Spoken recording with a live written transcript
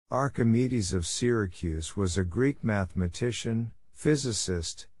Archimedes of Syracuse was a Greek mathematician,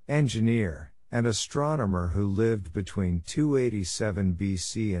 physicist, engineer, and astronomer who lived between 287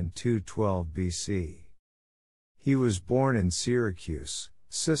 BC and 212 BC. He was born in Syracuse,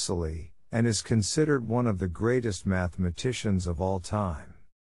 Sicily, and is considered one of the greatest mathematicians of all time.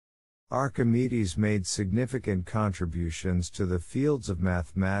 Archimedes made significant contributions to the fields of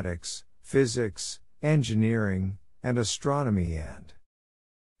mathematics, physics, engineering, and astronomy and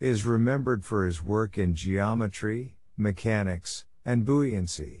is remembered for his work in geometry, mechanics, and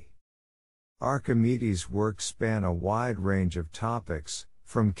buoyancy. Archimedes' works span a wide range of topics,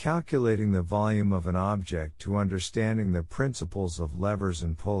 from calculating the volume of an object to understanding the principles of levers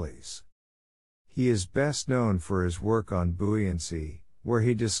and pulleys. He is best known for his work on buoyancy, where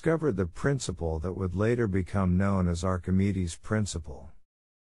he discovered the principle that would later become known as Archimedes' Principle.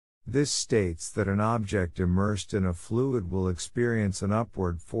 This states that an object immersed in a fluid will experience an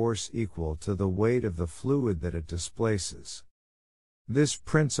upward force equal to the weight of the fluid that it displaces. This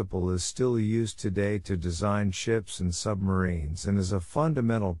principle is still used today to design ships and submarines and is a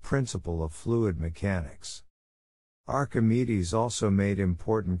fundamental principle of fluid mechanics. Archimedes also made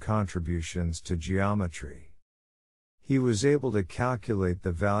important contributions to geometry. He was able to calculate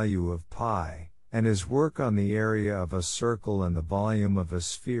the value of pi, and his work on the area of a circle and the volume of a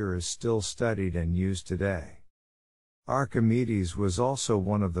sphere is still studied and used today. Archimedes was also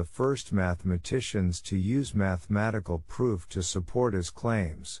one of the first mathematicians to use mathematical proof to support his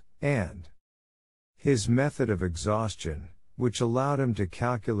claims, and his method of exhaustion, which allowed him to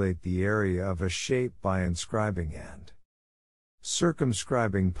calculate the area of a shape by inscribing and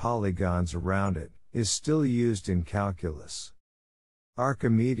circumscribing polygons around it, is still used in calculus.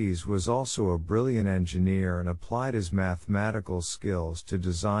 Archimedes was also a brilliant engineer and applied his mathematical skills to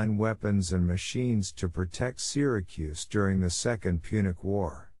design weapons and machines to protect Syracuse during the Second Punic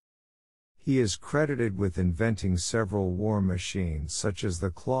War. He is credited with inventing several war machines such as the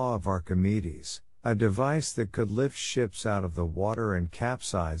Claw of Archimedes, a device that could lift ships out of the water and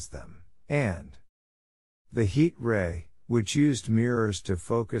capsize them, and the heat ray, which used mirrors to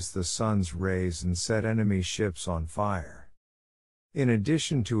focus the sun's rays and set enemy ships on fire. In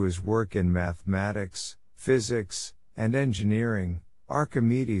addition to his work in mathematics, physics, and engineering,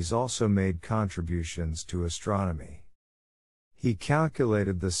 Archimedes also made contributions to astronomy. He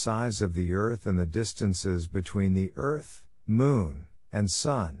calculated the size of the Earth and the distances between the Earth, Moon, and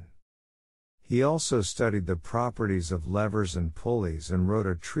Sun. He also studied the properties of levers and pulleys and wrote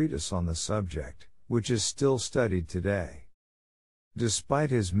a treatise on the subject, which is still studied today. Despite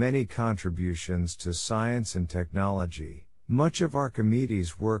his many contributions to science and technology, much of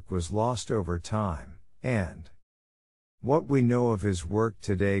Archimedes' work was lost over time, and what we know of his work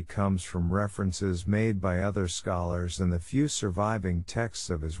today comes from references made by other scholars and the few surviving texts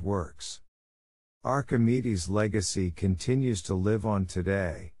of his works. Archimedes' legacy continues to live on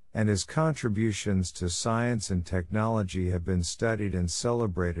today, and his contributions to science and technology have been studied and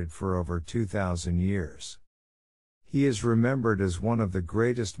celebrated for over 2,000 years. He is remembered as one of the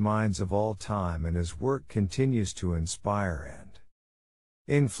greatest minds of all time, and his work continues to inspire and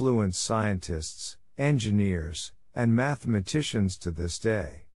influence scientists, engineers, and mathematicians to this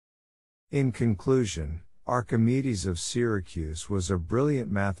day. In conclusion, Archimedes of Syracuse was a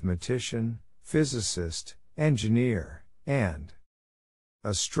brilliant mathematician, physicist, engineer, and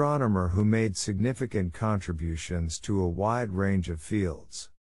astronomer who made significant contributions to a wide range of fields.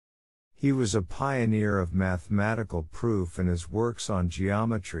 He was a pioneer of mathematical proof, and his works on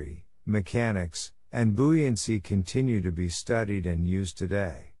geometry, mechanics, and buoyancy continue to be studied and used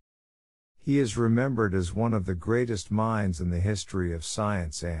today. He is remembered as one of the greatest minds in the history of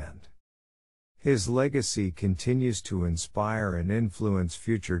science, and his legacy continues to inspire and influence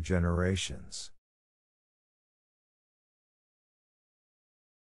future generations.